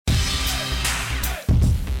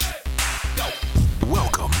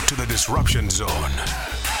disruption zone.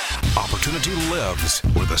 Opportunity lives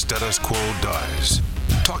where the status quo dies.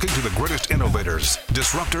 Talking to the greatest innovators,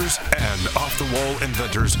 disruptors, and off-the-wall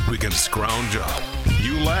inventors we can scrounge up.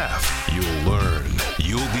 You laugh, you'll learn,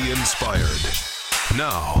 you'll be inspired.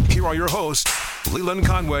 Now, here are your hosts, Leland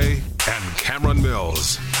Conway and Cameron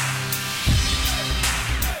Mills.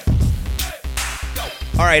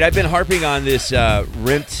 All right, I've been harping on this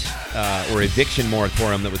rent or eviction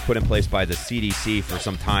moratorium that was put in place by the CDC for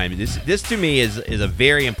some time. This to me is a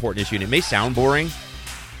very important issue, and it may sound boring,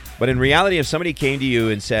 but in reality, if somebody came to you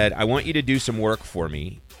and said, I want you to do some work for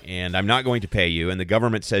me, and I'm not going to pay you, and the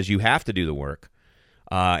government says you have to do the work,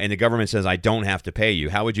 and the government says I don't have to pay you,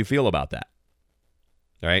 how would you feel about that?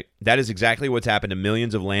 All right, that is exactly what's happened to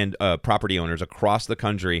millions of land property owners across the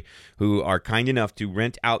country who are kind enough to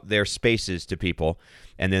rent out their spaces to people.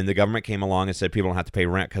 And then the government came along and said people don't have to pay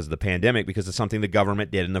rent because of the pandemic because it's something the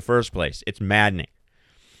government did in the first place. It's maddening.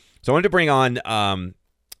 So I wanted to bring on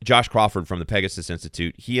Josh Crawford from the Pegasus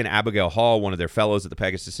Institute. He and Abigail Hall, one of their fellows at the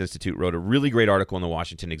Pegasus Institute, wrote a really great article in the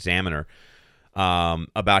Washington Examiner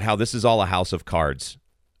about how this is all a house of cards.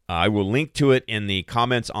 I will link to it in the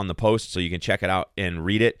comments on the post so you can check it out and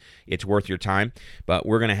read it. It's worth your time. But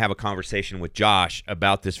we're going to have a conversation with Josh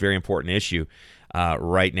about this very important issue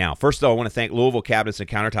right now. First, though, I want to thank Louisville Cabinets and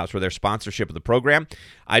Countertops for their sponsorship of the program.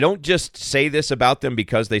 I don't just say this about them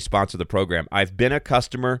because they sponsor the program. I've been a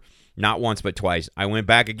customer not once but twice. I went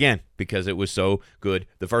back again because it was so good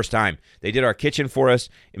the first time. They did our kitchen for us.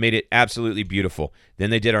 It made it absolutely beautiful. Then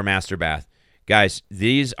they did our master bath. Guys,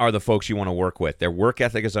 these are the folks you want to work with. Their work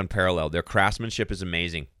ethic is unparalleled. Their craftsmanship is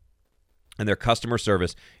amazing. And their customer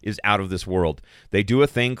service is out of this world. They do a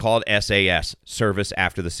thing called SAS, Service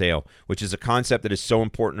After the Sale, which is a concept that is so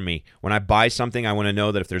important to me. When I buy something, I want to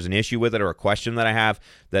know that if there's an issue with it or a question that I have,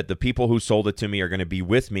 that the people who sold it to me are going to be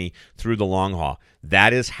with me through the long haul.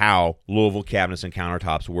 That is how Louisville Cabinets and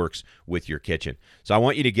Countertops works with your kitchen. So I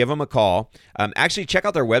want you to give them a call. Actually, check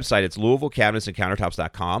out their website. It's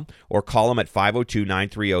LouisvilleCabinetsandCountertops.com, or call them at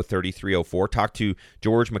 502-930-3304. Talk to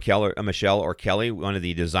George, Michelle, or Kelly, one of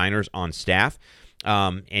the designers on staff.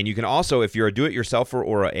 And you can also, if you're a do-it-yourselfer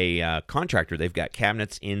or a contractor, they've got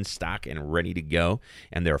cabinets in stock and ready to go,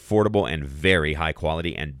 and they're affordable and very high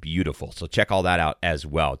quality and beautiful. So check all that out as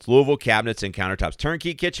well. It's Louisville Cabinets and Countertops.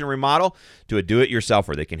 Turnkey kitchen remodel to a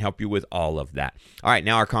do-it-yourselfer. They can help you with all of that. All right,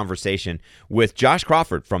 now our conversation with Josh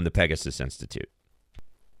Crawford from the Pegasus Institute.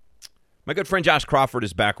 My good friend Josh Crawford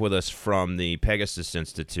is back with us from the Pegasus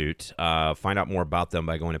Institute. Find out more about them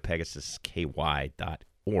by going to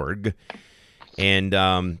pegasusky.org.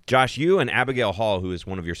 And Josh, you and Abigail Hall, who is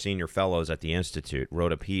one of your senior fellows at the Institute,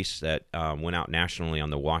 wrote a piece that went out nationally on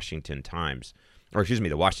the Washington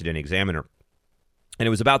Examiner. And it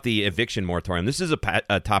was about the eviction moratorium. This is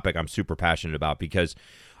a topic I'm super passionate about because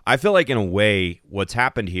I feel like in a way what's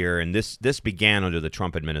happened here, and this began under the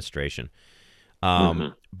Trump administration,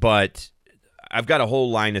 but I've got a whole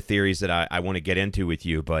line of theories that I want to get into with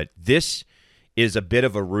you, but this is a bit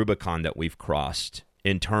of a Rubicon that we've crossed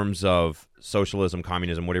in terms of socialism,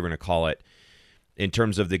 communism, whatever you want to call it, in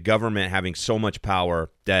terms of the government having so much power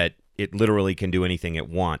that it literally can do anything it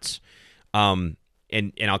wants. And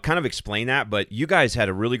I'll kind of explain that, but you guys had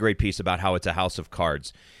a really great piece about how it's a house of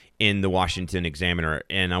cards in the Washington Examiner,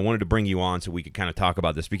 and I wanted to bring you on so we could kind of talk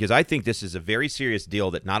about this because I think this is a very serious deal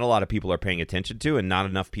that not a lot of people are paying attention to and not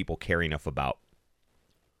enough people care enough about.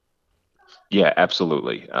 Yeah,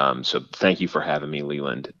 absolutely. So thank you for having me,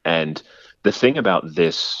 Leland. And the thing about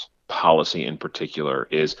this policy in particular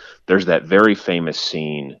is there's that very famous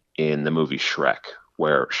scene in the movie Shrek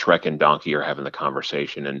where Shrek and Donkey are having the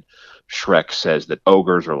conversation, and Shrek says that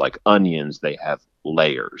ogres are like onions, they have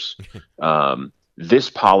layers. This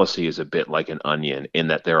policy is a bit like an onion in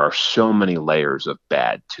that there are so many layers of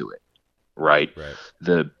bad to it, right?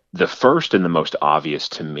 The first and the most obvious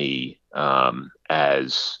to me,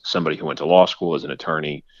 as somebody who went to law school as an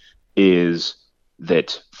attorney, is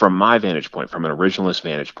that from my vantage point, from an originalist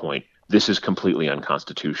vantage point, this is completely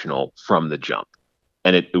unconstitutional from the jump.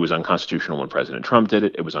 And it was unconstitutional when President Trump did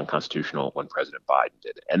it. It was unconstitutional when President Biden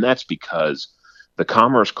did it. And that's because the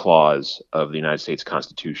Commerce Clause of the United States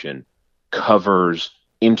Constitution covers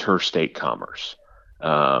interstate commerce.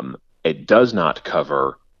 It does not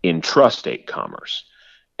cover intrastate commerce.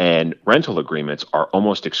 And rental agreements are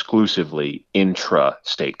almost exclusively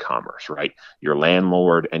intra-state commerce, right? Your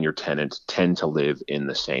landlord and your tenant tend to live in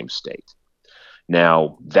the same state.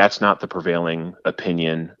 Now, that's not the prevailing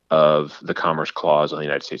opinion of the Commerce Clause of the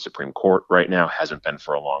United States Supreme Court right now, hasn't been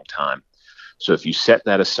for a long time. So if you set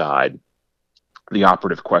that aside, the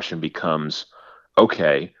operative question becomes,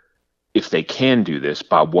 okay, if they can do this,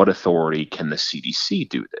 by what authority can the CDC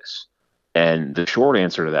do this? And the short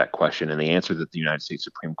answer to that question, and the answer that the United States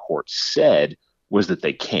Supreme Court said, was that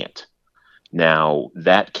they can't. Now,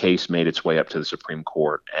 that case made its way up to the Supreme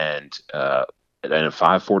Court, and in a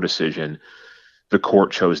 5-4 decision, the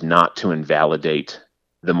court chose not to invalidate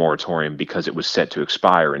the moratorium because it was set to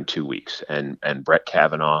expire in 2 weeks. And Brett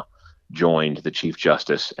Kavanaugh joined the Chief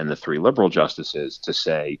Justice and the 3 liberal justices to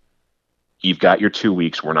say, you've got your 2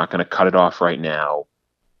 weeks. We're not going to cut it off right now.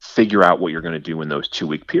 Figure out what you're going to do in those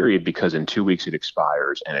 2-week period, because in 2 weeks it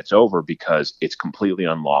expires and it's over because it's completely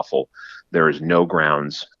unlawful. There is no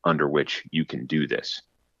grounds under which you can do this.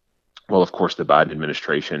 Well, of course, the Biden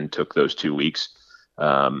administration took those 2 weeks.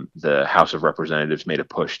 The House of Representatives made a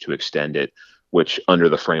push to extend it, which under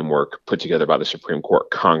the framework put together by the Supreme Court,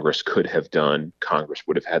 Congress could have done. Congress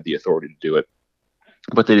would have had the authority to do it,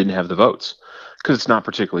 but they didn't have the votes because it's not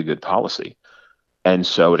particularly good policy. And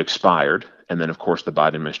so it expired. And then, of course, the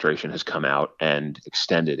Biden administration has come out and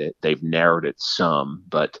extended it. They've narrowed it some,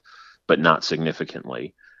 but not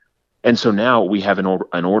significantly. And so now we have an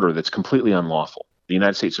order that's completely unlawful. The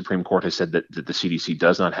United States Supreme Court has said that the CDC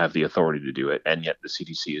does not have the authority to do it, and yet the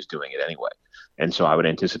CDC is doing it anyway. And so I would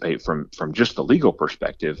anticipate from just the legal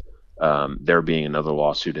perspective, there being another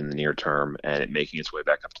lawsuit in the near term and it making its way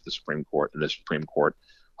back up to the Supreme Court, and the Supreme Court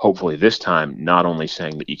hopefully this time not only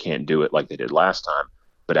saying that you can't do it like they did last time,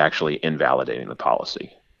 but actually invalidating the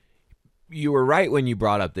policy. You were right when you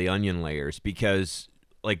brought up the onion layers, because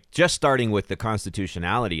like just starting with the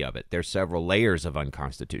constitutionality of it, there's several layers of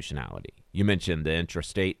unconstitutionality. You mentioned the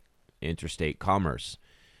interstate commerce.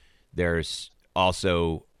 There's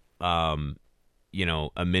also,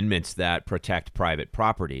 amendments that protect private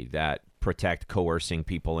property, that protect coercing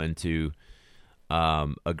people into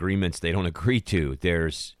agreements they don't agree to.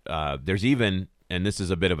 There's even, and this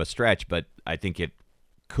is a bit of a stretch, but I think it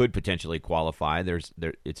could potentially qualify.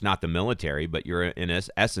 It's not the military, but you're in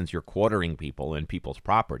essence you're quartering people in people's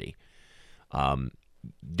property.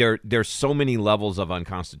 There's so many levels of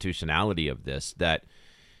unconstitutionality of this that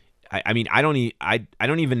I don't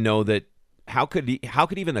even know that how could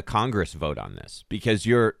even the Congress vote on this, because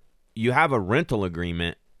you have a rental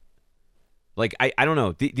agreement. Like I don't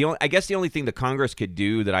know. I guess the only thing the Congress could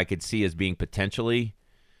do that I could see as being potentially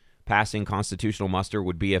passing constitutional muster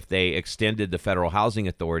would be if they extended the Federal Housing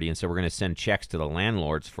Authority and said we're going to send checks to the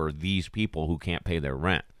landlords for these people who can't pay their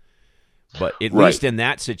rent. But at least in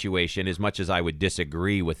that situation, as much as I would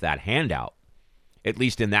disagree with that handout, at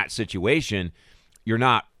least in that situation, you're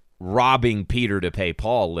not robbing Peter to pay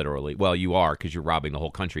Paul, literally. Well, you are, because you're robbing the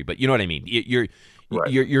whole country. But you know what I mean?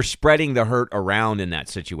 You're spreading the hurt around in that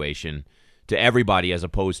situation to everybody, as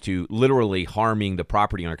opposed to literally harming the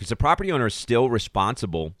property owner, because the property owner is still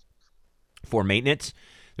responsible for maintenance.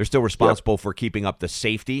 They're still responsible for keeping up the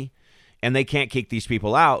safety, and they can't kick these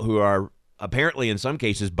people out who are apparently in some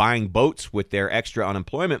cases buying boats with their extra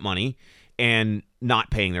unemployment money and not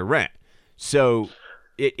paying their rent. So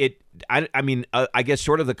I guess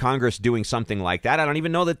short of the Congress doing something like that, I don't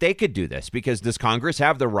even know that they could do this, because does Congress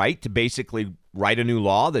have the right to basically write a new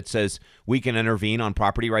law that says we can intervene on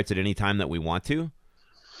property rights at any time that we want to?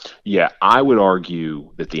 Yeah, I would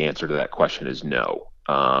argue that the answer to that question is no.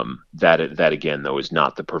 That again, though, is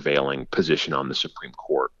not the prevailing position on the Supreme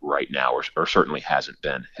Court right now, or certainly hasn't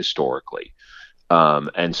been historically.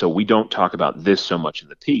 And so we don't talk about this so much in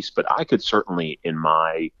the piece, but I could certainly, in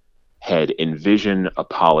my head, envision a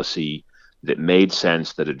policy that made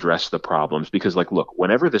sense, that addressed the problems. Because, look,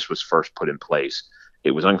 whenever this was first put in place,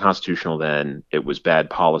 it was unconstitutional then, it was bad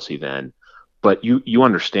policy then. But you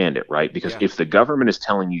understand it, right? Because if the government is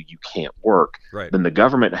telling you you can't work, then the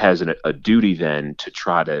government has a duty then to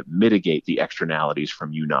try to mitigate the externalities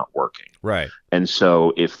from you not working. Right. And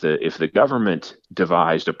so if the government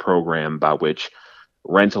devised a program by which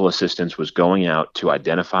rental assistance was going out to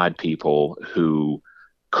identified people who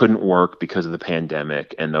couldn't work because of the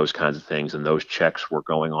pandemic and those kinds of things, and those checks were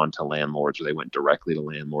going on to landlords, or they went directly to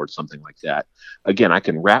landlords, something like that. Again, I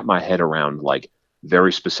can wrap my head around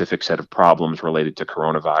very specific set of problems related to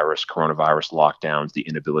coronavirus lockdowns, the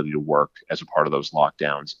inability to work as a part of those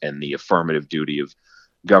lockdowns, and the affirmative duty of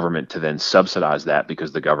government to then subsidize that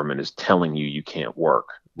because the government is telling you can't work,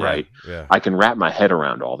 right? Yeah. I can wrap my head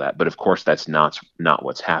around all that, but of course that's not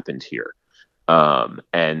what's happened here.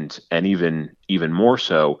 And even more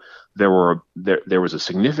so, there was a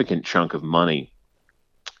significant chunk of money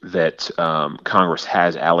that Congress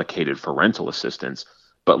has allocated for rental assistance,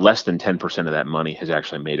 but less than 10% of that money has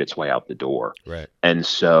actually made its way out the door. Right. And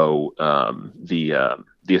so the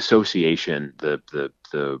association,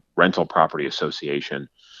 the Rental Property Association,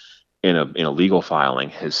 in a legal filing,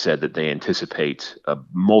 has said that they anticipate a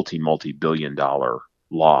multi-billion-dollar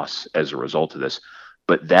loss as a result of this.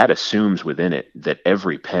 But that assumes within it that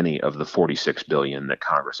every penny of the $46 billion that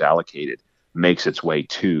Congress allocated makes its way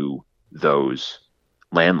to those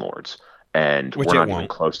landlords. And Which we're it not even won't.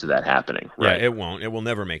 close to that happening. Yeah, Right. it won't. It will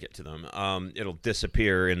never make it to them. It'll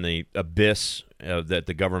disappear in the abyss that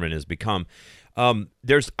the government has become.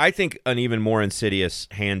 There's, I think, an even more insidious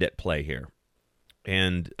hand at play here.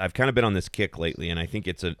 And I've kind of been on this kick lately, and I think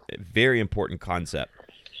it's a very important concept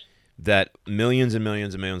that millions and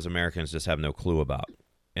millions and millions of Americans just have no clue about.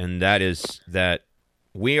 And that is that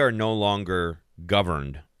we are no longer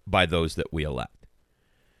governed by those that we elect.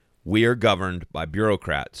 We are governed by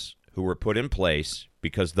bureaucrats who were put in place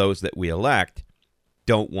because those that we elect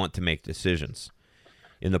don't want to make decisions.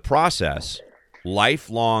 In the process,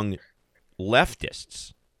 lifelong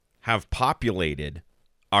leftists have populated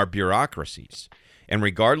our bureaucracies. And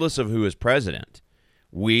regardless of who is president,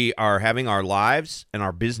 we are having our lives and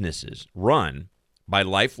our businesses run by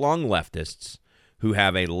lifelong leftists who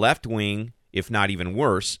have a left-wing, if not even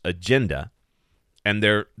worse, agenda, and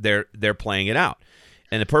they're playing it out.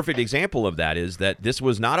 And a perfect example of that is that this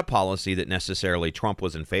was not a policy that necessarily Trump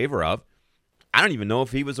was in favor of. I don't even know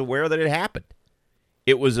if he was aware that it happened.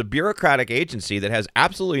 It was a bureaucratic agency that has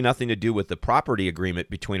absolutely nothing to do with the property agreement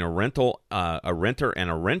between a renter and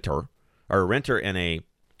a renter, or a renter and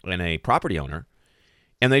a property owner,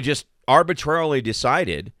 and they just arbitrarily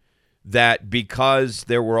decided that because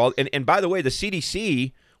there were all and by the way, the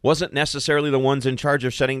CDC wasn't necessarily the ones in charge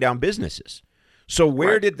of shutting down businesses. So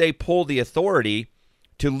where did they pull the authority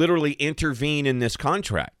to literally intervene in this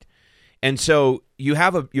contract? And so you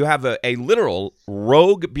have a literal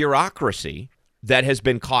rogue bureaucracy that has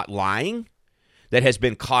been caught lying, that has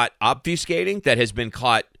been caught obfuscating, that has been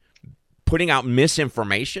caught putting out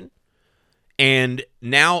misinformation, and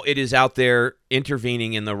now it is out there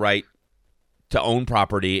intervening in the right to own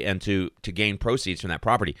property and to gain proceeds from that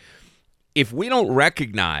property. If we don't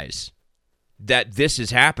recognize that this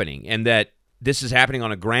is happening and that this is happening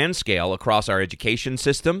on a grand scale across our education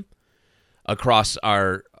system, across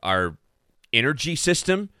our energy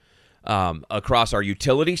system, across our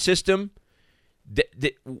utility system,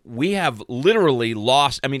 we have literally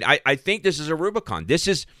lost. I mean, I think this is a Rubicon. This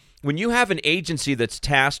is when you have an agency that's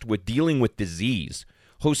tasked with dealing with disease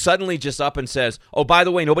who suddenly just up and says, oh, by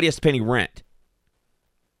the way, nobody has to pay any rent.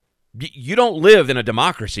 You don't live in a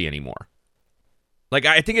democracy anymore. Like,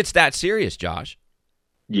 I think it's that serious, Josh.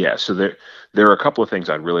 Yeah, so there are a couple of things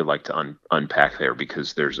I'd really like to unpack there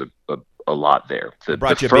because there's a lot there. I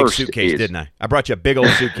brought you a big suitcase, didn't I? I brought you a big old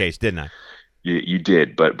suitcase, didn't I? You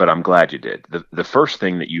did, but I'm glad you did. The first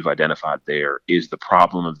thing that you've identified there is the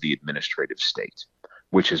problem of the administrative state,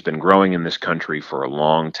 which has been growing in this country for a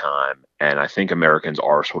long time. And I think Americans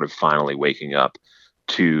are sort of finally waking up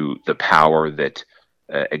to the power that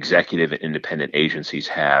executive and independent agencies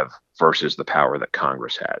have versus the power that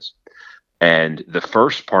Congress has. And the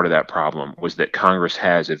first part of that problem was that Congress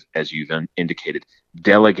has, as you've indicated,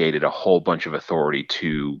 delegated a whole bunch of authority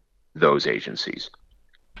to those agencies.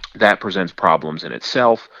 That presents problems in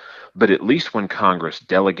itself, but at least when Congress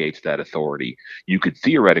delegates that authority, you could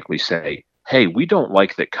theoretically say, hey, we don't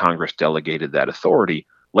like that Congress delegated that authority.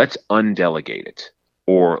 Let's undelegate it,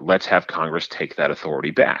 or let's have Congress take that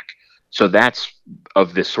authority back. So that's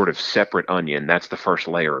of this sort of separate onion. That's the first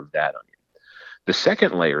layer of that onion. The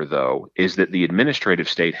second layer, though, is that the administrative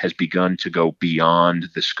state has begun to go beyond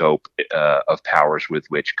the scope of powers with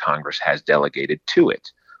which Congress has delegated to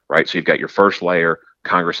it, right? So you've got your first layer,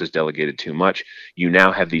 Congress has delegated too much. You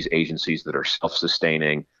now have these agencies that are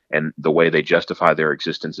self-sustaining, and the way they justify their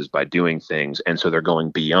existence is by doing things. And so they're going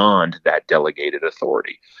beyond that delegated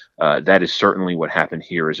authority. That is certainly what happened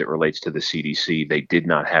here as it relates to the CDC. They did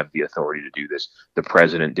not have the authority to do this. The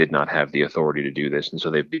president did not have the authority to do this. And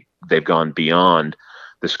so they've gone beyond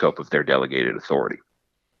the scope of their delegated authority.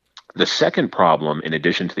 The second problem, in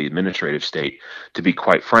addition to the administrative state, to be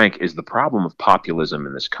quite frank, is the problem of populism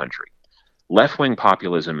in this country. Left-wing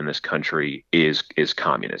populism in this country is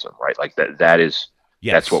communism, right? Like that is,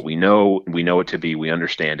 yes. That's what we know. We know it to be. We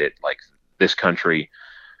understand it. Like this country,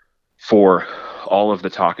 for all of the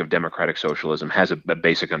talk of democratic socialism, has a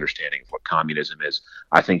basic understanding of what communism is.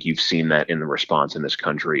 I think you've seen that in the response in this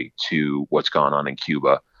country to what's gone on in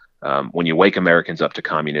Cuba. When you wake Americans up to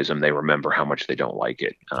communism, they remember how much they don't like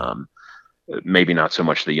it. Maybe not so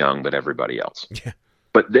much the young, but everybody else. Yeah.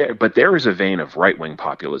 But there is a vein of right-wing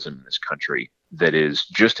populism in this country that is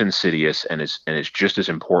just insidious and is just as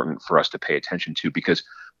important for us to pay attention to, because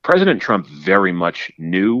President Trump very much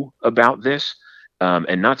knew about this,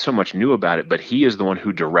 and not so much knew about it, but he is the one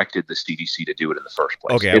who directed the CDC to do it in the first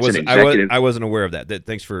place. Okay, I wasn't aware of that.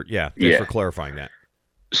 Thanks for clarifying that.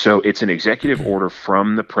 So it's an executive order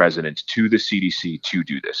from the president to the CDC to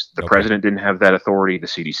do this. The Okay. president didn't have that authority. The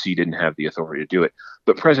CDC didn't have the authority to do it.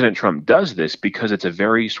 But President Trump does this because it's a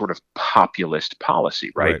very sort of populist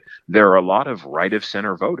policy, right? There are a lot of right of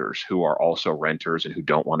center voters who are also renters and who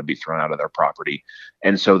don't want to be thrown out of their property.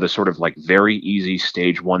 And so the sort of like very easy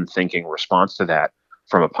stage one thinking response to that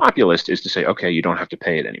from a populist is to say, okay, you don't have to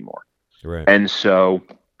pay it anymore. Right. And so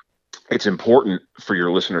it's important for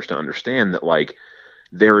your listeners to understand that, like,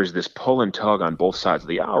 there is this pull and tug on both sides of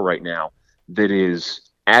the aisle right now that is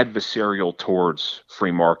adversarial towards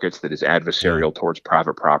free markets, that is adversarial towards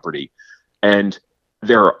private property. And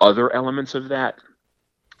there are other elements of that.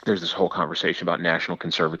 There's this whole conversation about national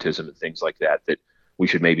conservatism and things like that that we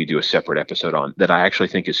should maybe do a separate episode on, that I actually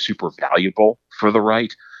think is super valuable for the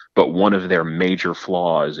right. But one of their major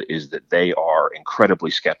flaws is that they are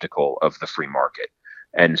incredibly skeptical of the free market.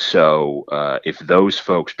 And so if those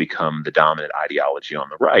folks become the dominant ideology on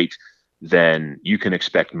the right, then you can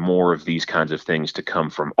expect more of these kinds of things to come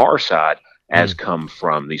from our side as come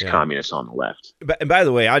from these communists on the left. And by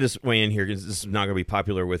the way, I just weigh in here because this is not going to be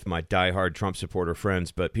popular with my diehard Trump supporter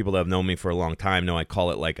friends, but people that have known me for a long time know I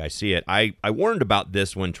call it like I see it. I warned about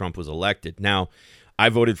this when Trump was elected. Now, I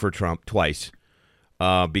voted for Trump twice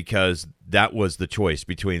because that was the choice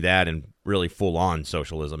between that and really full-on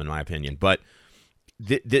socialism, in my opinion. But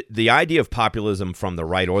the idea of populism from the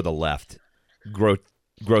right or the left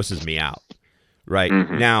grosses me out, right?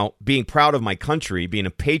 Mm-hmm. Now, being proud of my country, being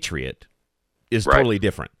a patriot, is totally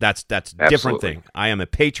different. That's a different thing. I am a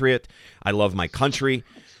patriot. I love my country,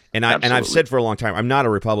 and I've said for a long time, I'm not a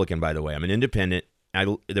Republican, by the way. I'm an independent.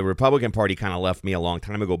 The Republican Party kind of left me a long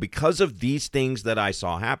time ago because of these things that I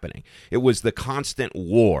saw happening. It was the constant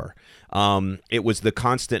war. It was the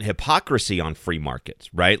constant hypocrisy on free markets,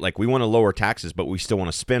 right? Like, we want to lower taxes, but we still want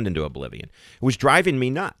to spend into oblivion. It was driving me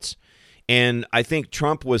nuts. And I think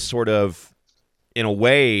Trump was sort of, in a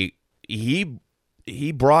way, he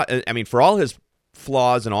brought, I mean, for all his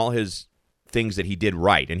flaws and all his things that he did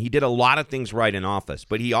right, and he did a lot of things right in office,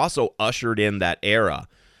 but he also ushered in that era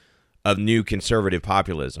of new conservative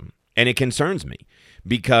populism. And it concerns me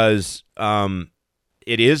because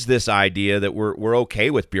it is this idea that we're okay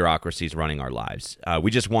with bureaucracies running our lives.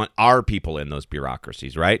 We just want our people in those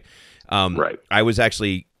bureaucracies, right? Right. I was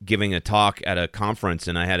actually giving a talk at a conference,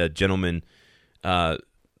 and I had a gentleman, I'm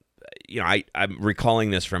recalling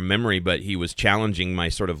this from memory, but he was challenging my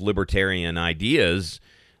sort of libertarian ideas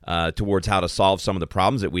towards how to solve some of the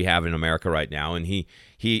problems that we have in America right now. And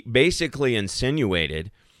he basically insinuated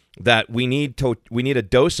that we need a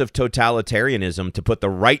dose of totalitarianism to put the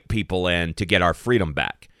right people in to get our freedom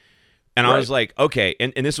back. And I was like, okay,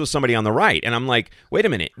 and this was somebody on the right. And I'm like, wait a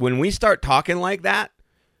minute, when we start talking like that,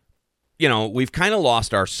 we've kind of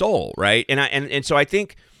lost our soul, right? And so I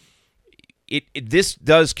think this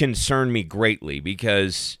does concern me greatly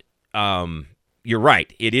because you're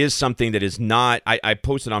right. It is something that is not. I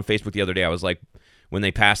posted on Facebook the other day. I was like, when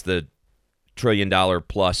they passed the $1 trillion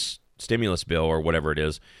plus stimulus bill or whatever it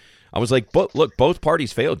is, I was like, look, both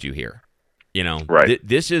parties failed you here. Right.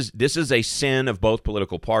 This is a sin of both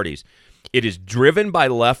political parties. It is driven by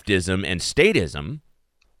leftism and statism,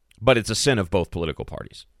 but it's a sin of both political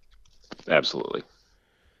parties. Absolutely.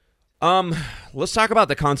 Let's talk about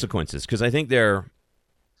the consequences, because I think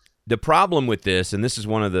the problem with this, and this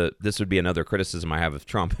would be another criticism I have of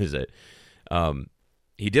Trump, is that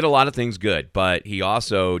he did a lot of things good, but he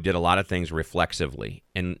also did a lot of things reflexively.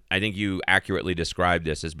 And I think you accurately described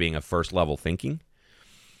this as being a first-level thinking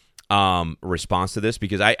response to this,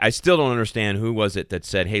 because I still don't understand who was it that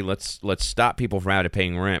said, hey, let's stop people from out of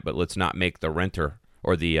paying rent, but let's not make the renter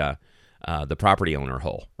or the property owner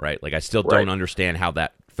whole, right? Like, I still don't understand how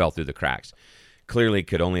that fell through the cracks. Clearly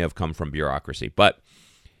could only have come from bureaucracy. But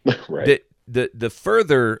the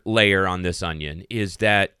further layer on this onion is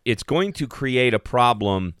that it's going to create a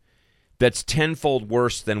problem that's tenfold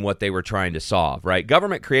worse than what they were trying to solve, right?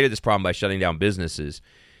 Government created this problem by shutting down businesses.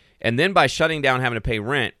 And then by shutting down having to pay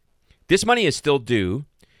rent, this money is still due.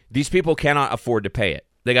 These people cannot afford to pay it.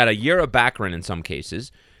 They got a year of back rent in some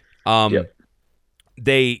cases. And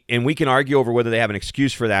we can argue over whether they have an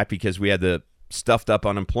excuse for that, because we had the stuffed up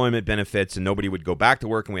unemployment benefits and nobody would go back to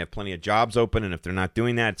work, and we have plenty of jobs open, and if they're not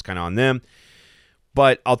doing that, it's kind of on them.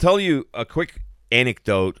 But I'll tell you a quick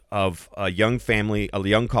anecdote of a young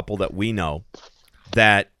couple that we know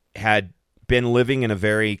that had been living in a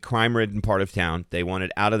very crime-ridden part of town. They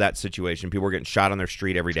wanted out of that situation. People were getting shot on their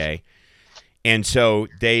street every day. And so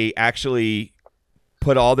they actually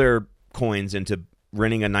put all their coins into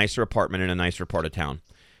renting a nicer apartment in a nicer part of town,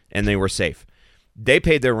 and they were safe. They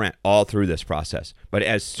paid their rent all through this process. But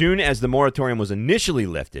as soon as the moratorium was initially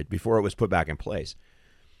lifted, before it was put back in place,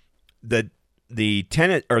 the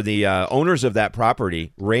tenant or the owners of that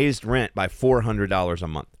property raised rent by $400 a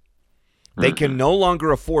month. They can no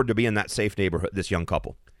longer afford to be in that safe neighborhood, this young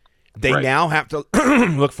couple. They now have to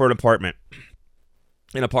look for an apartment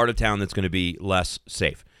in a part of town that's going to be less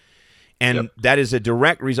safe. And that is a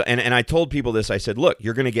direct result. And I told people this. I said, look,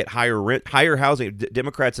 you're going to get higher rent, higher housing.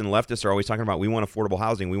 Democrats and leftists are always talking about, we want affordable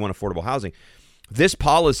housing. We want affordable housing. This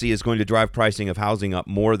policy is going to drive pricing of housing up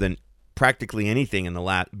more than practically anything in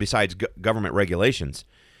the besides government regulations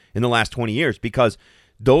in the last 20 years, because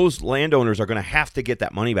those landowners are going to have to get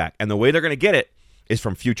that money back. And the way they're going to get it is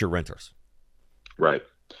from future renters. Right.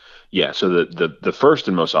 Yeah. So the first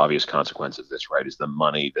and most obvious consequence of this, right, is the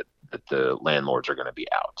money that the landlords are going to be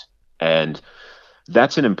out. And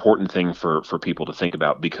that's an important thing for people to think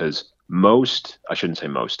about, because about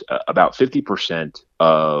 50%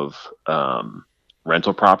 of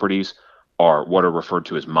rental properties are what are referred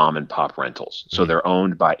to as mom and pop rentals. So they're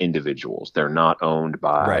owned by individuals. They're not owned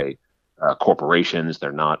by corporations.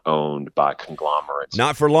 They're not owned by conglomerates.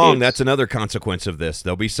 Not for long. That's another consequence of this.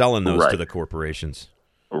 They'll be selling those to the corporations.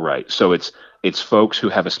 Right. So it's folks who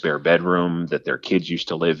have a spare bedroom that their kids used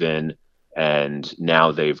to live in, and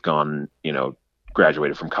now they've gone,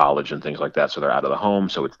 graduated from college and things like that. So they're out of the home.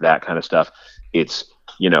 So it's that kind of stuff. It's,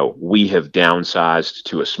 we have downsized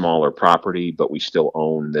to a smaller property, but we still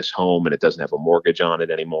own this home and it doesn't have a mortgage on it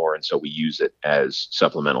anymore. And so we use it as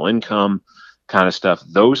supplemental income kind of stuff.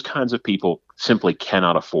 Those kinds of people simply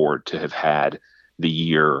cannot afford to have had the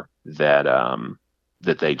year that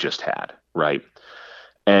they just had. Right.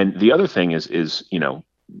 And the other thing is,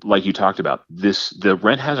 like you talked about, the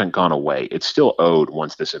rent hasn't gone away. It's still owed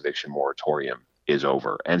once this eviction moratorium is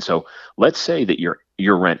over. And so let's say that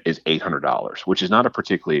your rent is $800, which is not a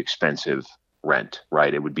particularly expensive rent,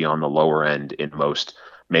 right? It would be on the lower end in most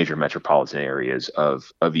major metropolitan areas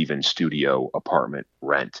of even studio apartment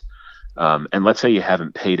rent. And let's say you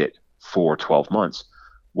haven't paid it for 12 months.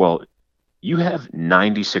 Well, you have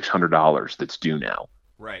 $9,600 that's due now.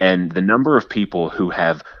 Right. And the number of people who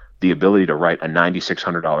have the ability to write a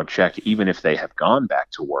 $9,600 check, even if they have gone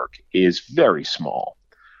back to work, is very small.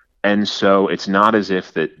 And so it's not as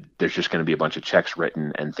if that there's just going to be a bunch of checks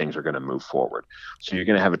written and things are going to move forward. So you're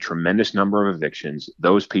going to have a tremendous number of evictions.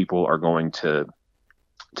 Those people are going to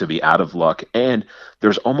be out of luck. And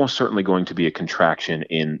there's almost certainly going to be a contraction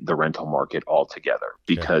in the rental market altogether,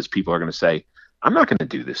 because people are going to say, I'm not going to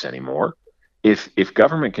do this anymore. If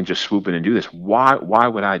government can just swoop in and do this, why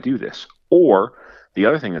would I do this? Or the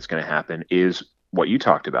other thing that's going to happen is what you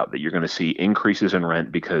talked about, that you're going to see increases in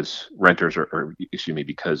rent because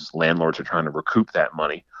because landlords are trying to recoup that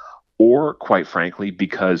money, or quite frankly,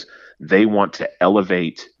 because they want to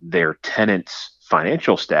elevate their tenants'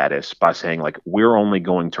 financial status by saying, like, we're only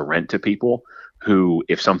going to rent to people who,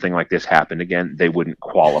 if something like this happened again, they wouldn't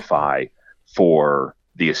qualify for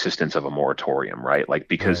the assistance of a moratorium, right? Like,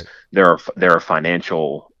 because there are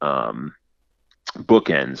financial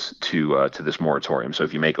bookends to this moratorium. So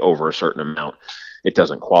if you make over a certain amount, it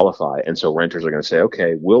doesn't qualify. And so renters are going to say,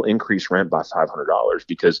 okay, we'll increase rent by $500,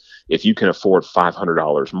 because if you can afford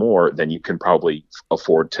 $500 more, then you can probably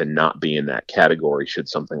afford to not be in that category should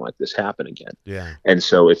something like this happen again. Yeah. And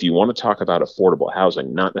so if you want to talk about affordable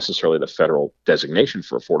housing, not necessarily the federal designation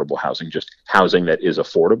for affordable housing, just housing that is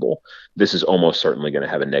affordable, this is almost certainly going to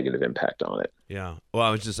have a negative impact on it. Yeah.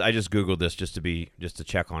 Well, I just Googled this just to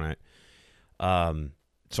check on it.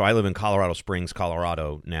 So I live in Colorado Springs,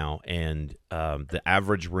 Colorado now, and the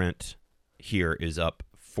average rent here is up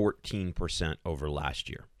 14% over last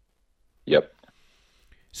year. Yep.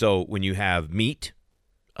 So when you have meat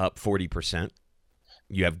up 40%,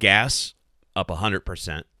 you have gas up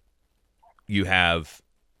 100%, you have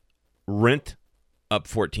rent up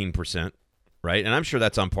 14%, right? And I'm sure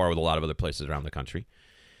that's on par with a lot of other places around the country.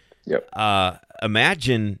 Yep.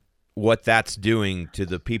 Imagine what that's doing to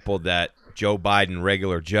the people that Joe Biden,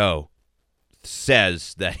 regular Joe,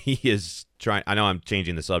 says that he is trying. I know I'm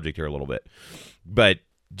changing the subject here a little bit, but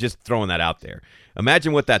just throwing that out there.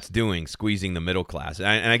 Imagine what that's doing, squeezing the middle class.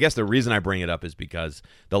 And I guess the reason I bring it up is because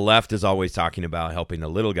the left is always talking about helping the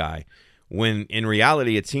little guy, when in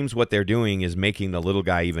reality it seems what they're doing is making the little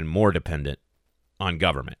guy even more dependent on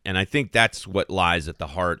government. And I think that's what lies at the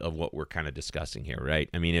heart of what we're kind of discussing here, right?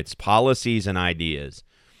 I mean, it's policies and ideas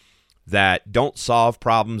that don't solve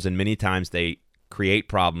problems, and many times they create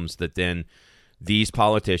problems that then these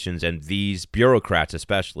politicians and these bureaucrats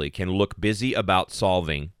especially can look busy about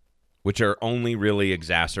solving, which are only really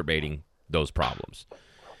exacerbating those problems.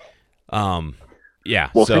 Yeah.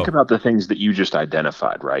 Well, think about the things that you just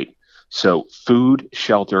identified, right? So food,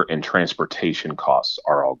 shelter, and transportation costs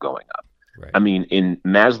are all going up. Right. I mean, in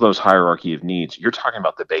Maslow's hierarchy of needs, you're talking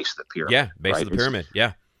about the base of the pyramid. Yeah, base right? of the pyramid.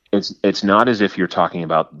 Yeah. It's not as if you're talking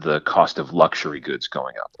about the cost of luxury goods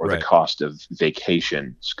going up, or the Right. cost of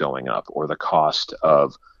vacations going up, or the cost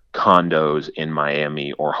of condos in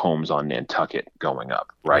Miami or homes on Nantucket going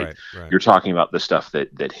up, right? Right. You're talking about the stuff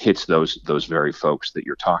that hits those very folks that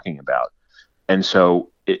you're talking about. And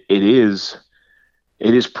so it is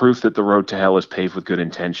proof that the road to hell is paved with good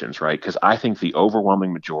intentions, right? Because I think the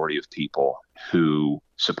overwhelming majority of people who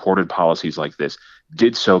supported policies like this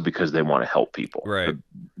did so because they want to help people. Right.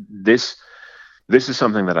 This is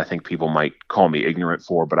something that I think people might call me ignorant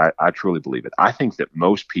for, but I truly believe it. I think that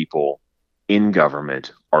most people in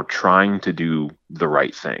government are trying to do the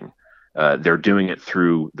right thing. They're doing it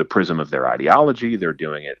through the prism of their ideology. They're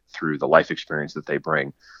doing it through the life experience that they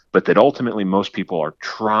bring. But that ultimately most people are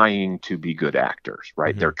trying to be good actors,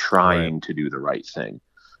 right? Mm-hmm. They're trying to do the right thing.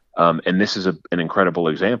 And this is an incredible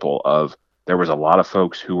example of there was a lot of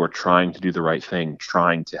folks who were trying to do the right thing,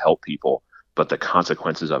 trying to help people, but the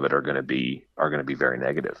consequences of it are going to be very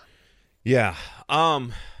negative. Yeah.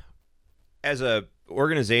 As a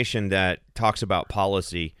organization that talks about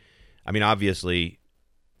policy, I mean, obviously,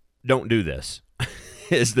 don't do this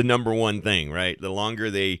is the number one thing, right? The longer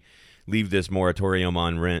they leave this moratorium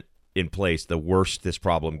on rent in place, the worse this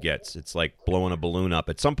problem gets. It's like blowing a balloon up.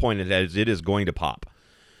 At some point, it is going to pop.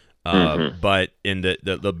 But in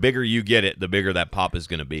the bigger you get it, the bigger that pop is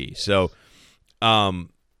going to be. So,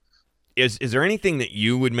 is there anything that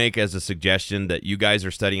you would make as a suggestion that you guys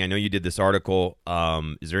are studying? I know you did this article.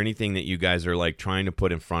 Is there anything that you guys are like trying to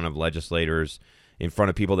put in front of legislators, in front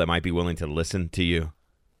of people that might be willing to listen to you?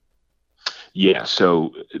 Yeah,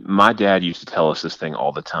 so my dad used to tell us this thing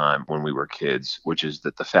all the time when we were kids, which is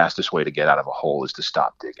that the fastest way to get out of a hole is to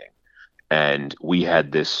stop digging. And we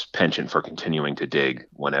had this penchant for continuing to dig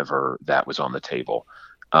whenever that was on the table.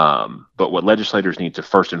 But what legislators need to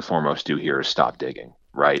first and foremost do here is stop digging,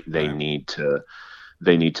 right? They need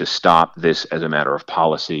to stop this as a matter of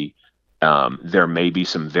policy. There may be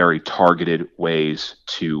some very targeted ways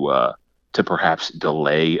to perhaps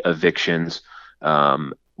delay evictions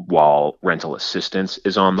while rental assistance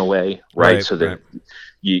is on the way, right? So that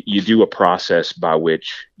you do a process by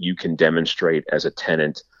which you can demonstrate as a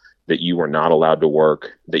tenant that you are not allowed to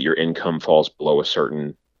work, that your income falls below a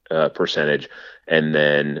certain percentage, and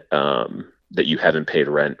then that you haven't paid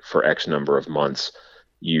rent for X number of months.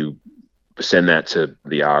 You send that to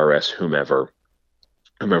the IRS, whomever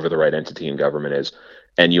the right entity in government is,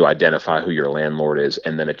 and you identify who your landlord is,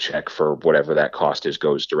 and then a check for whatever that cost is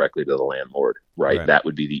goes directly to the landlord, right? That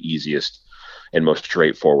would be the easiest and most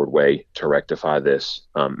straightforward way to rectify this.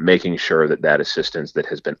 Making sure that assistance that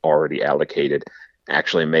has been already allocated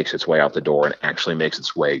actually makes its way out the door and actually makes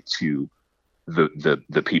its way to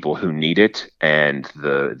the people who need it and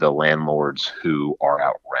the landlords who are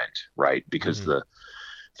out rent, right? Because the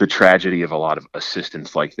tragedy of a lot of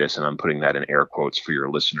assistance like this, and I'm putting that in air quotes for your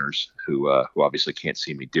listeners who obviously can't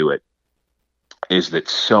see me do it, is that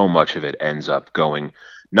so much of it ends up going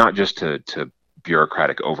not just to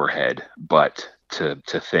bureaucratic overhead, but to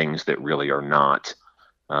things that really are not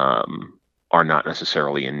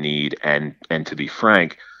necessarily in need. And to be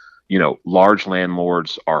frank, large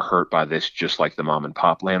landlords are hurt by this just like the mom and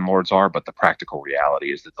pop landlords are, but the practical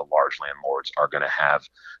reality is that the large landlords are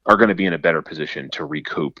going to be in a better position to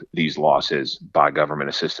recoup these losses by government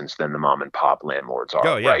assistance than the mom and pop landlords are.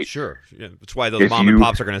 Oh yeah, right? Sure. Yeah, that's why those mom and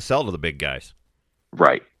pops are going to sell to the big guys.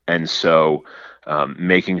 Right. And so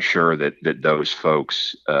making sure that those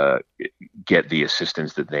folks get the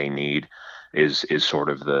assistance that they need is sort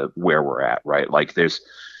of where we're at, right? Like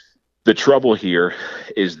the trouble here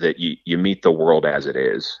is that you meet the world as it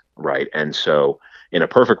is, right? And so in a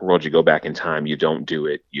perfect world, you go back in time, you don't do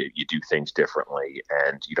it, you do things differently,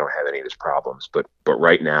 and you don't have any of these problems. But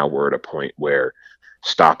right now we're at a point where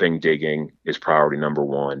stopping digging is priority number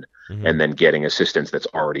one, and then getting assistance that's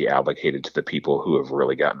already allocated to the people who have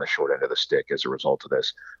really gotten the short end of the stick as a result of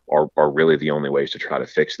this are really the only ways to try to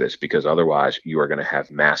fix this, because otherwise you are going to have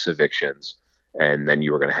mass evictions, and then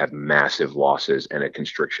you are going to have massive losses and a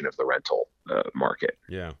constriction of the rental market.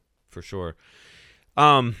 Yeah, for sure.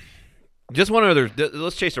 Just one other.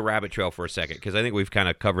 Let's chase a rabbit trail for a second, because I think we've kind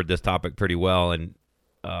of covered this topic pretty well, and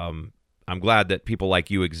I'm glad that people like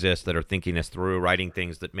you exist that are thinking this through, writing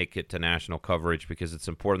things that make it to national coverage, because it's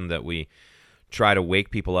important that we try to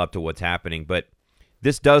wake people up to what's happening. But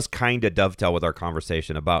this does kind of dovetail with our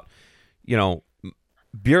conversation about,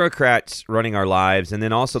 bureaucrats running our lives, and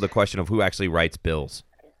then also the question of who actually writes bills,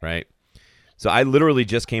 right? So I literally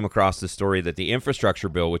just came across the story that the infrastructure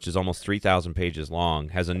bill, which is almost 3,000 pages long,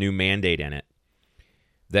 has a new mandate in it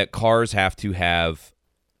that cars have to have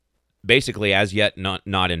basically as yet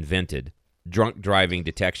not invented drunk driving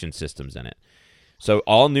detection systems in it. So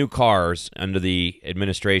all new cars under the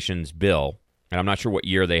administration's bill, and I'm not sure what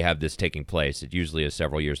year they have this taking place, it usually is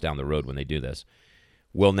several years down the road when they do this,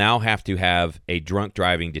 will now have to have a drunk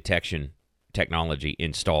driving detection technology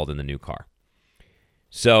installed in the new car.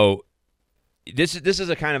 So this is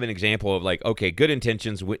a kind of an example of like, okay, good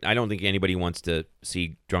intentions. I don't think anybody wants to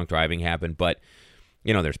see drunk driving happen, but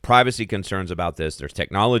there's privacy concerns about this. There's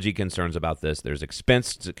technology concerns about this. There's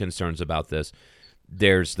expense concerns about this.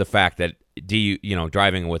 There's the fact that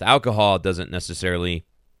driving with alcohol doesn't necessarily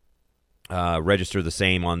register the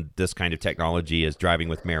same on this kind of technology as driving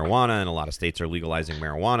with marijuana, and a lot of states are legalizing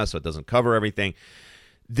marijuana, so it doesn't cover everything.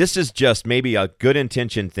 This is just maybe a good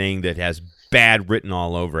intention thing that has bad written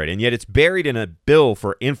all over it, and yet it's buried in a bill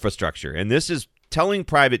for infrastructure, and this is telling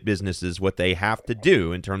private businesses what they have to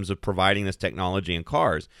do in terms of providing this technology in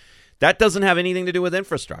cars. That doesn't have anything to do with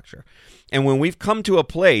infrastructure. And when we've come to a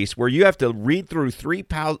place where you have to read through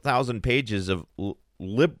 3,000 pages of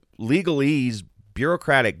legalese,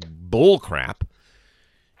 bureaucratic bullcrap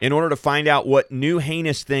in order to find out what new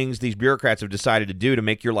heinous things these bureaucrats have decided to do to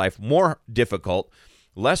make your life more difficult,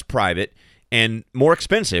 less private, and more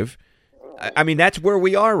expensive, I mean, that's where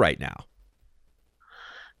we are right now.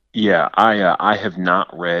 Yeah, I have not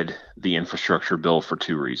read the infrastructure bill for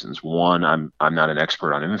two reasons. One, I'm not an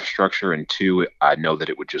expert on infrastructure, and two, I know that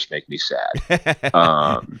it would just make me sad.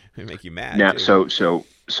 It'd make you mad. Now, too. so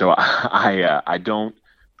I don't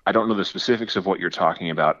know the specifics of what you're talking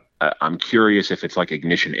about. I'm curious if it's like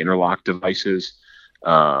ignition interlock devices,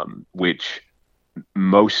 which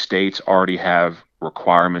most states already have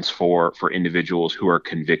requirements for individuals who are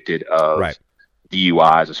convicted of. Right.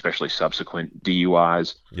 DUIs, especially subsequent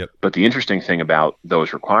DUIs. Yep. But the interesting thing about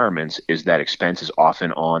those requirements is that expense is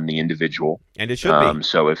often on the individual. And it should be.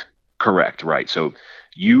 So if correct, right. So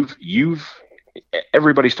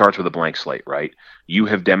everybody starts with a blank slate, right? You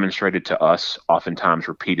have demonstrated to us oftentimes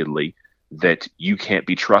repeatedly that you can't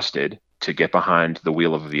be trusted to get behind the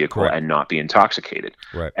wheel of a vehicle and not be intoxicated.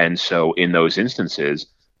 Right. And so in those instances,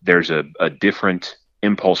 there's a different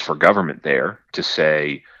impulse for government there to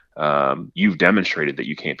say, you've demonstrated that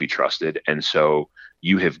you can't be trusted, and so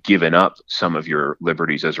you have given up some of your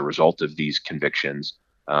liberties as a result of these convictions,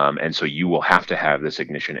 and so you will have to have this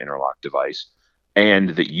ignition interlock device,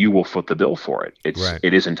 and that you will foot the bill for it.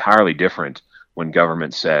 It is entirely different when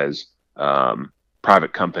government says,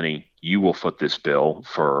 private company, you will foot this bill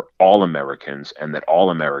for all Americans, and that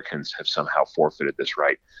all Americans have somehow forfeited this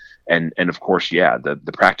right. And of course,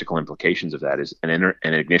 the practical implications of that is an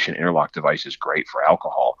ignition interlock device is great for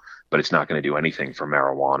alcohol, but it's not going to do anything for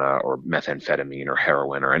marijuana or methamphetamine or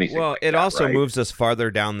heroin or anything. Well, like it that, also right? moves us farther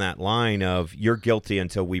down that line of you're guilty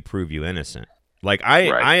until we prove you innocent. Like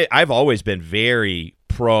I've always been very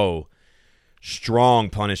pro strong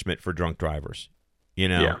punishment for drunk drivers,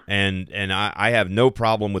 and I have no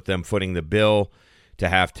problem with them footing the bill to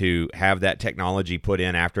have that technology put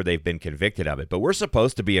in after they've been convicted of it. But we're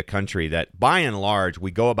supposed to be a country that, by and large, we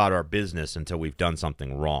go about our business until we've done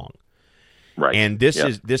something wrong. Right. And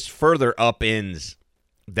this further upends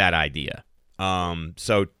that idea.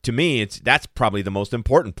 So to me, that's probably the most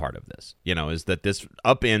important part of this, is that this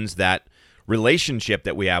upends that relationship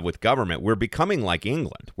that we have with government. We're becoming like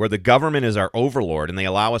England, where the government is our overlord and they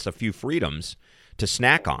allow us a few freedoms to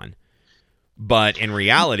snack on. But in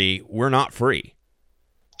reality, we're not free.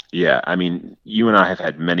 Yeah, I mean, you and I have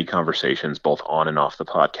had many conversations, both on and off the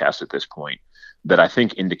podcast at this point, that I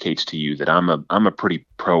think indicates to you that I'm a pretty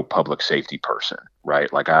pro public safety person,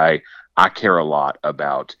 right? Like I care a lot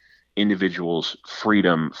about individuals'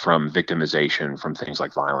 freedom from victimization from things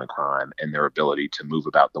like violent crime and their ability to move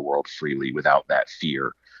about the world freely without that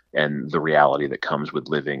fear and the reality that comes with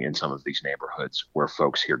living in some of these neighborhoods where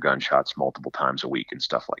folks hear gunshots multiple times a week and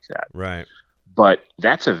stuff like that. Right. But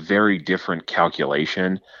that's a very different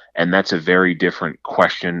calculation, and that's a very different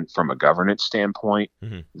question from a governance standpoint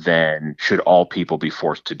than should all people be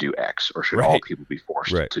forced to do X or should all people be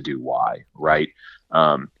forced to do Y, right?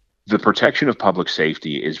 The protection of public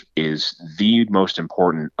safety is the most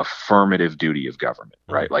important affirmative duty of government,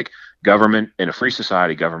 right? Like government, in a free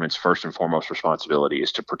society, government's first and foremost responsibility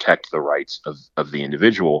is to protect the rights of the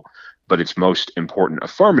individual. But its most important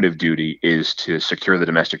affirmative duty is to secure the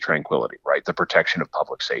domestic tranquility, right? The protection of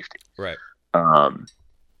public safety. Right.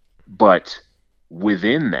 But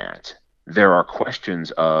within that, there are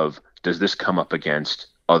questions of, does this come up against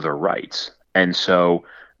other rights? And so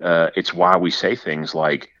it's why we say things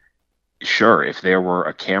like, sure, if there were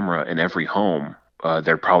a camera in every home,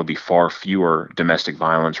 there'd probably be far fewer domestic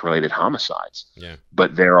violence related homicides. Yeah.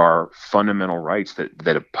 But there are fundamental rights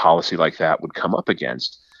that a policy like that would come up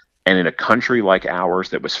against. And in a country like ours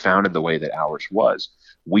that was founded the way that ours was,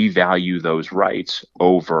 we value those rights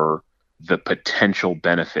over the potential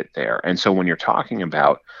benefit there. And so when you're talking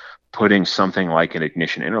about putting something like an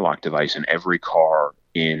ignition interlock device in every car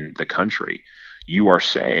in the country, you are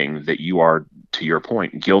saying that you are, to your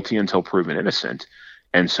point, guilty until proven innocent.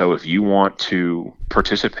 And so if you want to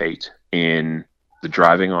participate in the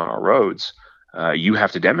driving on our roads, you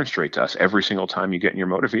have to demonstrate to us every single time you get in your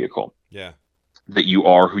motor vehicle that you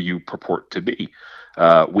are who you purport to be,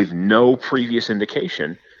 with no previous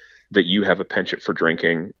indication that you have a penchant for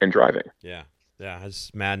drinking and driving. Yeah,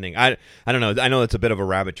 it's maddening. I don't know. I know it's a bit of a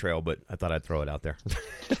rabbit trail, but I thought I'd throw it out there.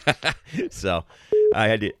 So I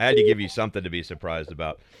had to give you something to be surprised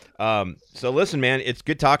about. So listen, man, it's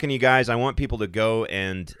good talking to you guys. I want people to go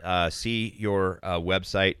and see your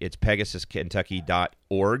website. It's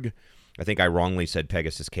pegasuskentucky.org. I think I wrongly said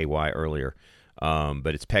Pegasus KY earlier, but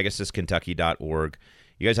it's pegasuskentucky.org.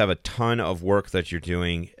 You guys have a ton of work that you're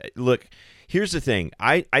doing. Look, here's the thing.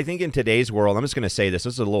 I think in today's world, I'm just going to say this.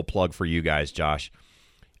 This is a little plug for you guys, Josh.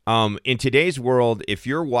 In today's world, if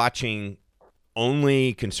you're watching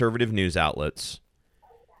only conservative news outlets,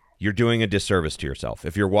 you're doing a disservice to yourself.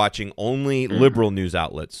 If you're watching only liberal news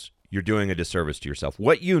outlets, you're doing a disservice to yourself.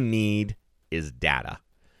 What you need is data.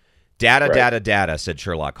 Data, said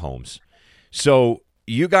Sherlock Holmes. So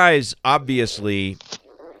you guys obviously,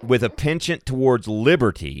 with a penchant towards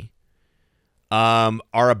liberty,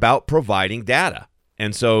 are about providing data.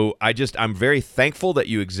 And so I'm very thankful that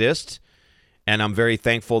you exist, and I'm very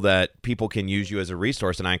thankful that people can use you as a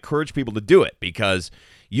resource, and I encourage people to do it because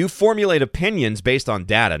you formulate opinions based on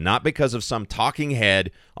data, not because of some talking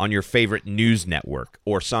head on your favorite news network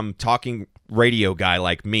or some talking radio guy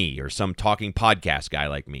like me or some talking podcast guy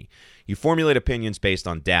like me. You formulate opinions based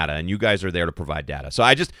on data, and you guys are there to provide data. So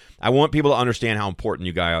I want people to understand how important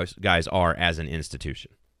you guys are as an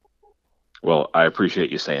institution. Well, I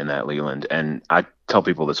appreciate you saying that, Leland. And I tell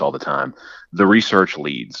people this all the time. The research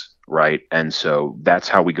leads, right? And so that's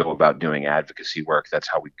how we go about doing advocacy work. That's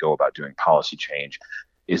how we go about doing policy change,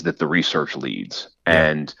 is that the research leads.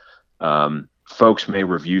 And folks may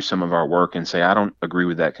review some of our work and say, I don't agree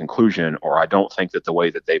with that conclusion, or I don't think that the way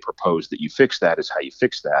that they propose that you fix that is how you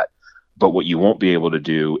fix that. But what you won't be able to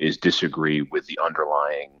do is disagree with the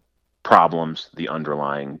underlying problems, the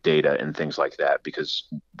underlying data, and things like that, because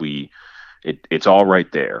it's all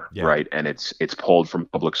right there, right? And it's pulled from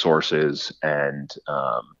public sources, and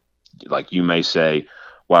like you may say,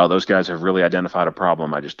 wow, those guys have really identified a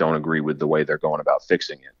problem. I just don't agree with the way they're going about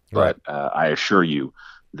fixing it. Right. But I assure you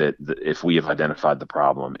that if we have identified the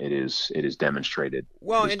problem, it is demonstrated.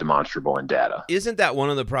 Well, it's demonstrable in data. Isn't that one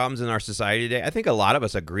of the problems in our society today? I think a lot of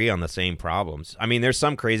us agree on the same problems. I mean, there's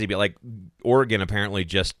some crazy, but like Oregon apparently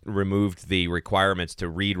just removed the requirements to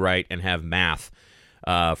read, write, and have math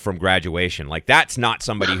from graduation. Like, that's not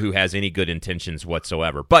somebody who has any good intentions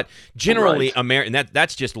whatsoever. But generally, and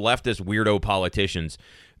that's just leftist weirdo politicians.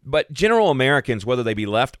 But general Americans, whether they be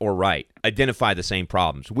left or right, identify the same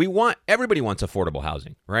problems. Everybody wants affordable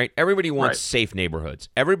housing, right? Everybody wants safe neighborhoods.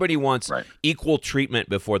 Everybody wants equal treatment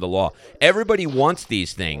before the law. Everybody wants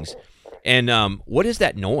these things. And what is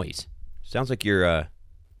that noise? Sounds like are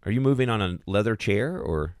you moving on a leather chair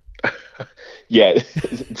or? Yeah.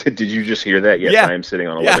 Did you just hear that? Yes, I am sitting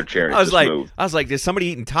on a leather chair. And I was like, is somebody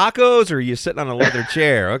eating tacos, or are you sitting on a leather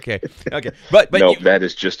chair? Okay. But no, that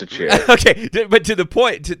is just a chair. Okay, but to the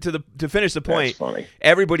point, to finish the point, that's funny.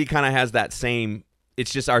 Everybody kind of has that same.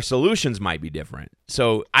 It's just our solutions might be different.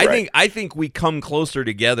 So I think we come closer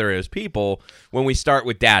together as people when we start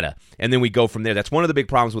with data, and then we go from there. That's one of the big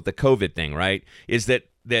problems with the COVID thing, right? Is that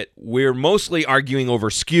we're mostly arguing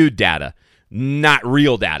over skewed data, not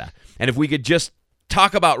real data. And if we could just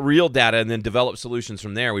talk about real data and then develop solutions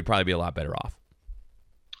from there, we'd probably be a lot better off.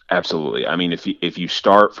 Absolutely. I mean, if you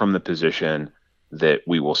start from the position that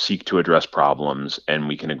we will seek to address problems and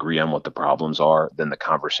we can agree on what the problems are, then the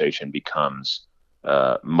conversation becomes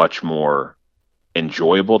much more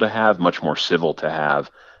enjoyable to have, much more civil to have,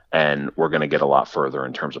 and we're going to get a lot further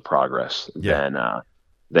in terms of progress than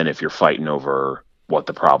if you're fighting over what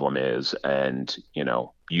the problem is, and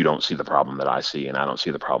you don't see the problem that I see, and I don't see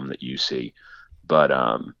the problem that you see. But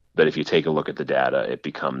if you take a look at the data, it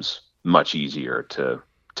becomes much easier to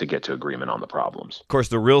get to agreement on the problems. Of course,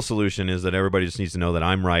 the real solution is that everybody just needs to know that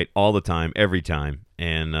I'm right all the time, every time.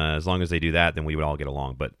 And as long as they do that, then we would all get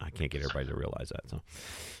along. But I can't get everybody to realize that. So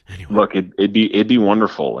anyway. Look, it'd be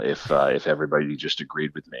wonderful if everybody just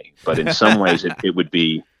agreed with me. But in some ways, it would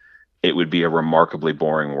be a remarkably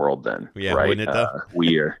boring world then. Yeah, right? Wouldn't it though?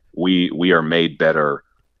 We are made better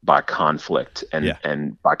by conflict,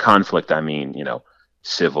 and by conflict I mean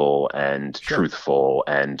civil and Sure. truthful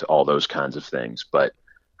and all those kinds of things. But,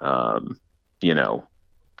 you know,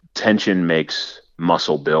 tension makes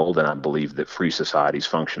muscle build, and I believe that free societies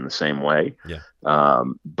function the same way. Yeah.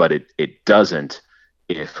 But it doesn't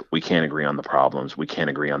if we can't agree on the problems, we can't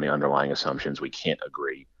agree on the underlying assumptions, we can't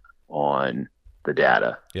agree on the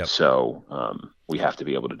data. Yep. So we have to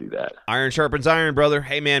be able to do that. Iron sharpens iron, brother.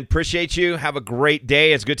 Hey, man, appreciate you. Have a great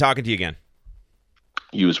day. It's good talking to you again.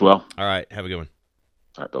 You as well. All right, have a good one.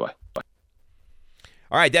 All right, bye-bye. Bye.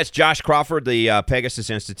 All right, that's Josh Crawford, the Pegasus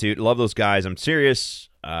Institute. Love those guys. I'm serious.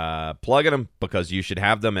 Plugging them because you should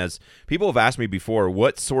have them. As people have asked me before,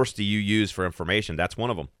 what source do you use for information? That's one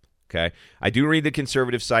of them. Okay, I do read the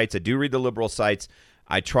conservative sites. I do read the liberal sites.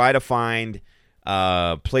 I try to find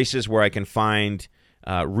places where I can find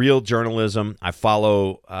real journalism. I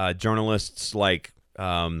follow journalists like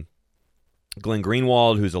Glenn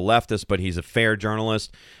Greenwald, who's a leftist, but he's a fair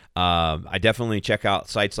journalist. I definitely check out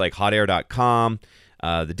sites like hotair.com.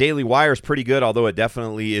 The Daily Wire is pretty good, although it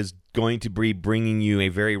definitely is going to be bringing you a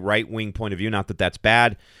very right-wing point of view. Not that that's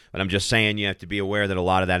bad, but I'm just saying you have to be aware that a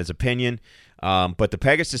lot of that is opinion. But the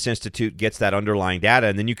Pegasus Institute gets that underlying data,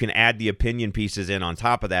 and then you can add the opinion pieces in on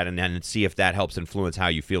top of that and then see if that helps influence how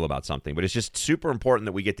you feel about something. But it's just super important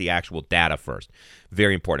that we get the actual data first.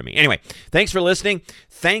 Very important to me. Anyway, thanks for listening.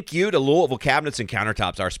 Thank you to Louisville Cabinets and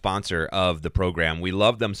Countertops, our sponsor of the program. We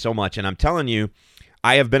love them so much, and I'm telling you,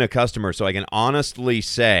 I have been a customer, so I can honestly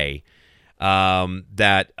say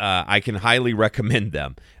that I can highly recommend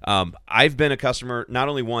them. I've been a customer not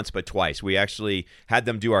only once but twice. We actually had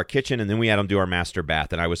them do our kitchen, and then we had them do our master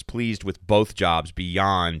bath, and I was pleased with both jobs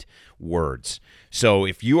beyond words. So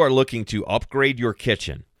if you are looking to upgrade your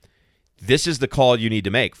kitchen, this is the call you need to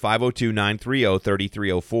make,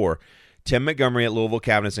 502-930-3304. Tim Montgomery at Louisville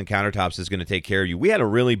Cabinets and Countertops is going to take care of you. We had a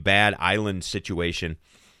really bad island situation,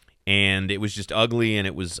 and it was just ugly, and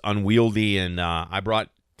it was unwieldy, and I brought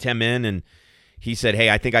Tim in, and he said, hey,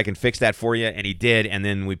 I think I can fix that for you, and he did, and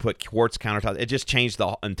then we put quartz countertops. It just changed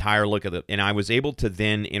the entire look of it, and I was able to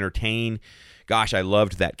then entertain. Gosh, I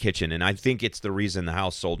loved that kitchen, and I think it's the reason the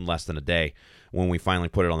house sold in less than a day when we finally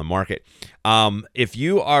put it on the market. If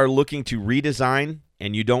you are looking to redesign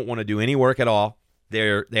and you don't want to do any work at all,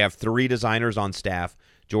 they have 3 designers on staff,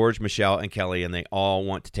 George, Michelle, and Kelly, and they all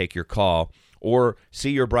want to take your call or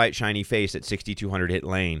see your bright, shiny face at 6200 Hit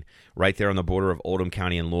Lane, right there on the border of Oldham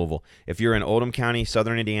County and Louisville. If you're in Oldham County,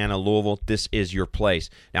 Southern Indiana, Louisville, this is your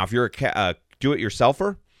place. Now, if you're a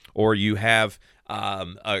do-it-yourselfer or you have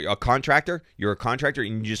a contractor, you're a contractor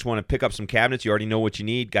and you just want to pick up some cabinets, you already know what you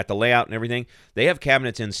need, got the layout and everything, they have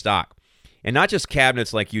cabinets in stock. And not just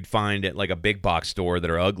cabinets like you'd find at like a big box store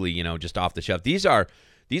that are ugly, just off the shelf. These are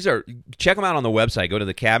check them out on the website. Go to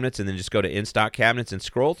the cabinets and then just go to in-stock cabinets and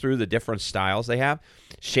scroll through the different styles they have.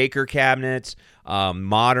 Shaker cabinets,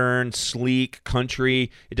 modern, sleek, country.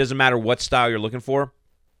 It doesn't matter what style you're looking for.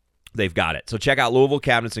 They've got it. So check out Louisville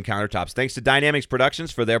Cabinets and Countertops. Thanks to Dynamics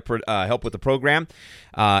Productions for their help with the program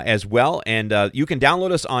as well. And you can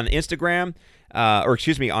download us on Instagram,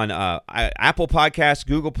 on Apple Podcasts,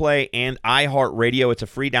 Google Play, and iHeartRadio. It's a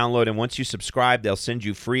free download, and once you subscribe, they'll send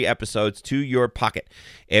you free episodes to your pocket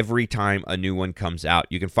every time a new one comes out.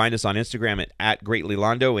 You can find us on Instagram at Great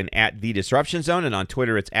Leland and at The Disruption Zone, and on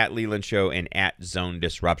Twitter it's at Leland Show and at Zone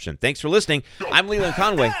Disruption. Thanks for listening. I'm Leland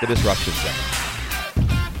Conway, The Disruption Zone.